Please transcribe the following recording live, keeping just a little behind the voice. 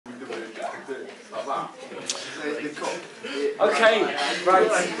Okay,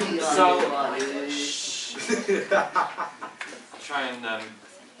 right. So try and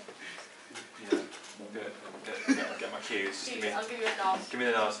get my cues. I'll give you a nod. Give me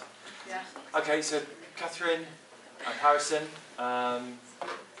the nod. Yeah. Okay, so Catherine and Harrison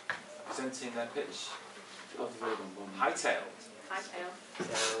presenting their pitch of Hightail. Hightail.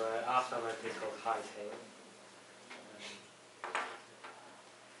 So our film opening is called Hightail.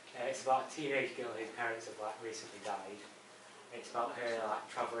 It's about a teenage girl whose parents have recently died. It's about her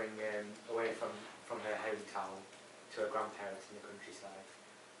travelling away from her hometown to her grandparents in the countryside.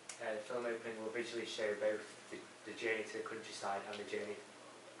 The film opening will visually show both the journey to the countryside and the journey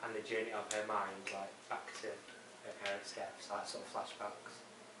of her mind, back to her parents' deaths, sort of flashbacks.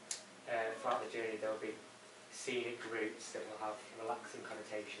 Throughout the journey, there will be scenic routes that will have relaxing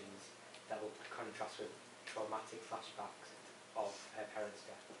connotations that will contrast with traumatic flashbacks of her parents'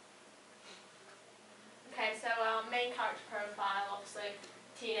 death. Okay, so our main character profile, obviously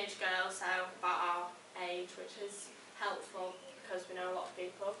teenage girl, so about our age, which is helpful because we know a lot of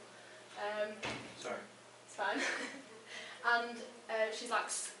people. Sorry. It's fine. And she's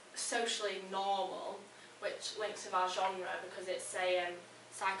socially normal, which links with our genre because it's a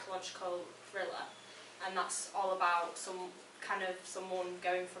psychological thriller, and that's all about someone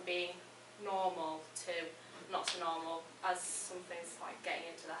going from being normal to not so normal as something's getting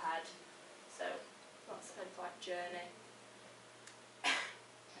into the head. So that's a journey.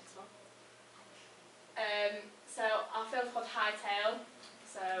 Next one. So our film's called Hightail.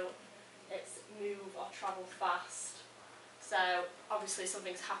 So it's move or travel fast. So obviously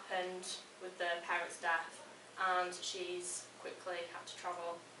something's happened with the parents' death, and she's quickly had to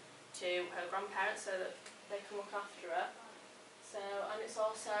travel to her grandparents so that they can look after her. So, and it's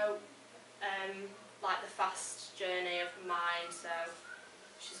also the fast journey of her mind. So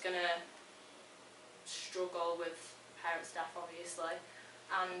she's gonna struggle with parents' death, obviously,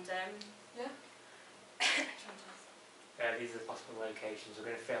 and yeah. These are the possible locations. We're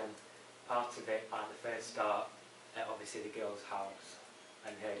going to film part of it at the first start at obviously the girl's house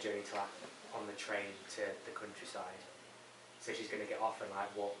and her journey to on the train to the countryside. So she's going to get off and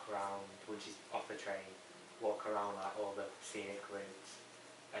walk around when she's off the train, walk around all the scenic routes,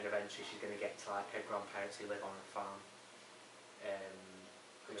 and eventually she's going to get to her grandparents who live on a farm.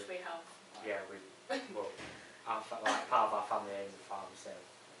 Which we have. Yeah, well, part of our family owns a farm, so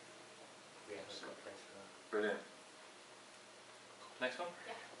we have a good place for that. Brilliant. Next one?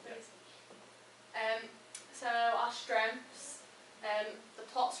 Yeah, please. So our strengths, the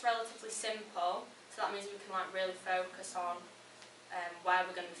plot's relatively simple, so that means we can really focus on where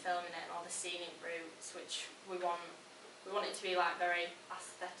we're going to be filming it and all the scenic routes, which we want it to be very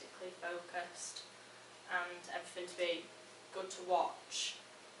aesthetically focused and everything to be good to watch.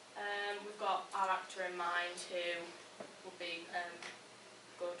 We've got our actor in mind who will be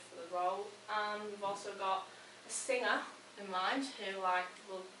good for the role, and we've also got a singer in mind who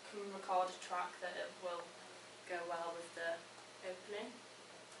can record a track that it will go well with the opening.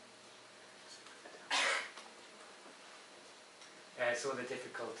 Some of the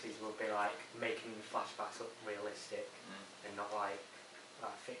difficulties will be making the flashbacks look realistic and not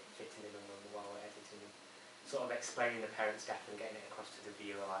fitting in them while we're editing them. Sort of explaining the parents' death and getting it across to the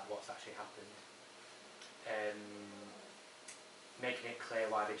viewer what's actually happened. Making it clear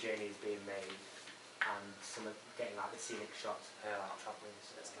why the journey is being made, and getting the scenic shots of her travelling.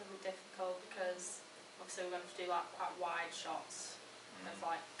 So it's going to be difficult because obviously we're going to do quite wide shots of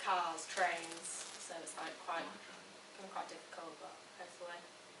cars, trains, so it's going to be quite difficult, but hopefully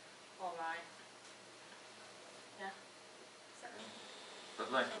all right. Yeah.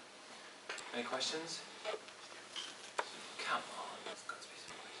 Lovely. Any questions? Come on, there's got to be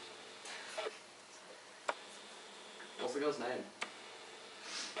some questions. What's the girl's name?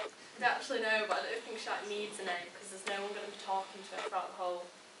 I don't actually know, but I don't think she needs a name because there's no one going to be talking to her throughout the whole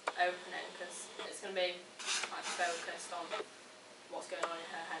opening, because it's going to be focused on what's going on in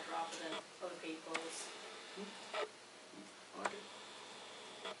her head rather than other people's. Okay,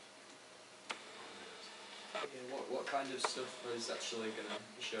 what kind of stuff is actually going to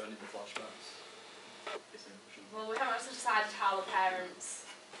be shown in the flashbacks? Well, we haven't actually decided how the parents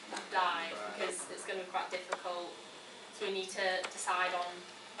have died, because it's going to be quite difficult. So we need to decide on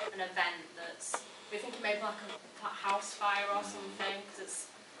an event that's, we're thinking maybe a house fire or something, because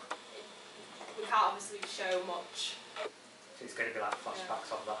we can't obviously show much. So it's going to be flashbacks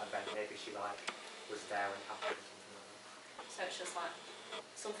of that event. Maybe she was there when it happened or something like that. So it's just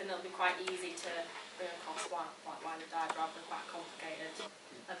something that'll be quite easy to bring across why they died, rather than quite a complicated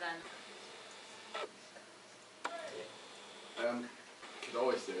event. Could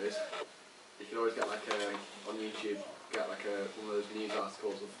always do is you can always get like on YouTube, get like one of those news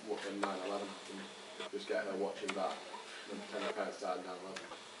articles of what when 9/11 happened. Just get her watching that, and then pretend her parents died in 9/11.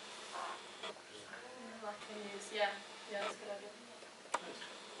 Like the news, yeah, that's a good idea.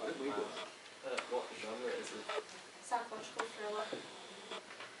 Why didn't we do that? What genre is it? Psychological thriller.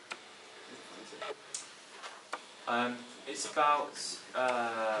 It's about.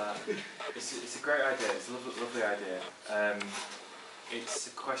 It's a great idea. It's a lovely idea. It's a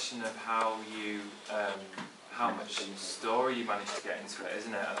question of how much story you manage to get into it,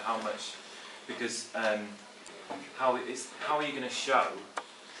 isn't it? And how much, because how are you going to show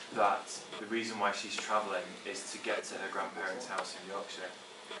that the reason why she's travelling is to get to her grandparents' house in Yorkshire?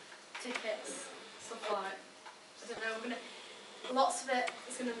 Tickets, stuff like. I don't know. Lots of it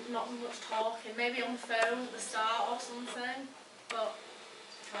is going to not be much talking. Maybe on the phone at the start or something, but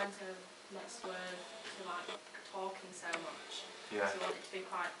trying to not swerve to like talking so much. Yeah. So we want it to be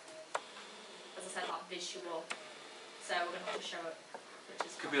quite, as I said, like visual. So we're going to have to show it.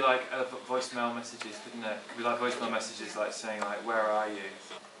 Could be like voicemail messages, couldn't it? Could be like voicemail messages, like saying like, "Where are you?"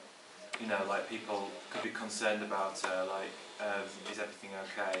 You know, like people could be concerned about her, like, "Is everything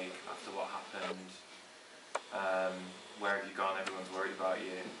okay after what happened? Where have you gone? Everyone's worried about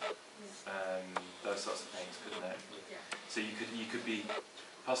you." Those sorts of things, couldn't it? Yeah. So you could be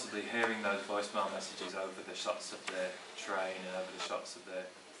possibly hearing those voicemail messages over the shots of the train and over the shots of the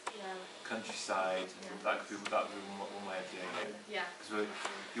countryside, and that could be one way of doing it. Yeah. Because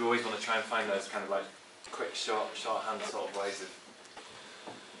you always want to try and find those kind of like quick, shorthand sort of ways of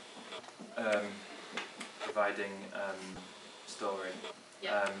providing story.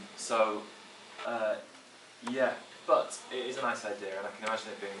 Yeah. Yeah, but it is a nice idea, and I can imagine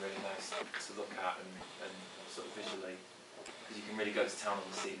it being really nice to look at and sort of visually, because you can really go to town on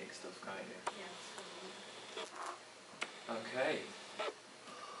the scenic stuff, can't you? Yeah. Okay.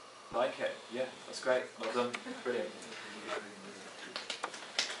 Like it? Yeah, that's great. Well done. Brilliant.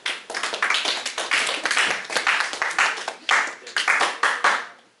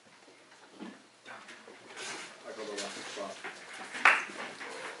 I got the last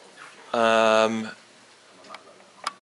spot.